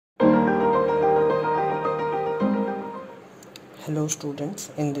Hello students,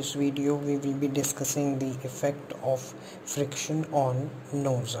 in this video we will be discussing the effect of friction on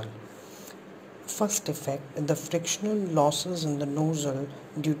nozzle. First effect, the frictional losses in the nozzle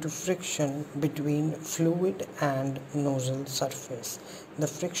due to friction between fluid and nozzle surface. The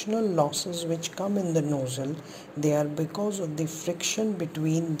frictional losses which come in the nozzle, they are because of the friction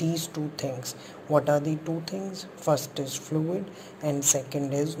between these two things. What are the two things? First is fluid and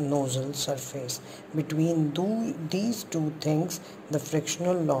second is nozzle surface. Between these two things, the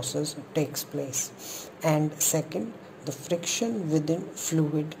frictional losses takes place. And second, the friction within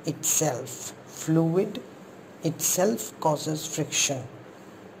fluid itself. Fluid itself causes friction.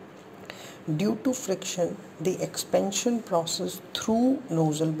 Due to friction, the expansion process through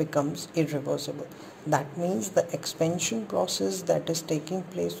nozzle becomes irreversible. That means the expansion process that is taking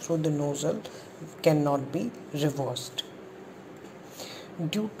place through the nozzle cannot be reversed.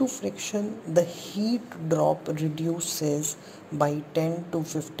 Due to friction, the heat drop reduces by 10 to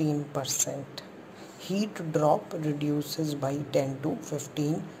 15%. Heat drop reduces by 10 to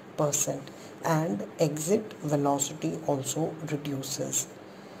 15%, and exit velocity also reduces.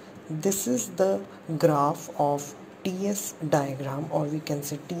 This is the graph of TS diagram, or we can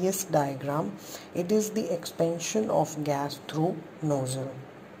say TS diagram. It is the expansion of gas through nozzle.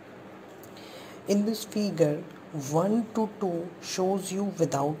 In this figure, 1 to 2 shows you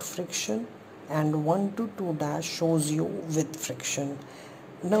without friction and 1 to 2 dash shows you with friction.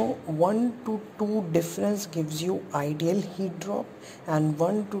 Now 1 to 2 difference gives you ideal heat drop and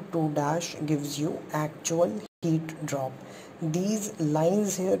 1 to 2 dash gives you actual heat drop. These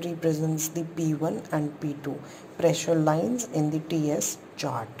lines here represents the P1 and P2 pressure lines in the TS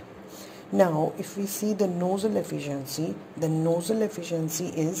chart. Now if we see the nozzle efficiency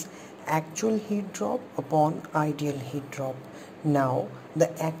is actual heat drop upon ideal heat drop. Now the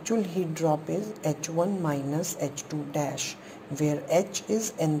actual heat drop is H1 minus H2 dash, where H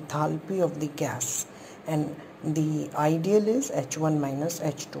is enthalpy of the gas and the ideal is H1 minus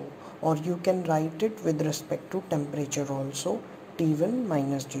H2, or you can write it with respect to temperature also, T1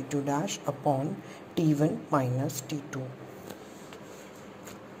 minus T2 dash upon T1 minus T2.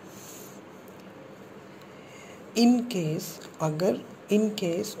 In case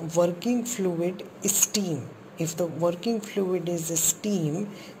working fluid is steam, if the working fluid is steam,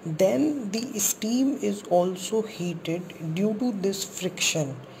 then the steam is also heated due to this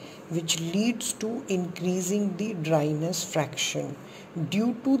friction, which leads to increasing the dryness fraction.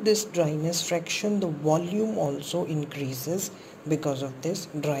 Due to this dryness fraction, the volume also increases because of this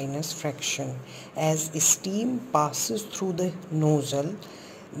dryness fraction. As steam passes through the nozzle,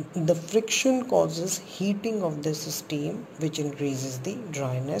 the friction causes heating of this steam, which increases the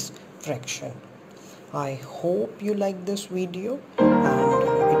dryness fraction. I hope you like this video, and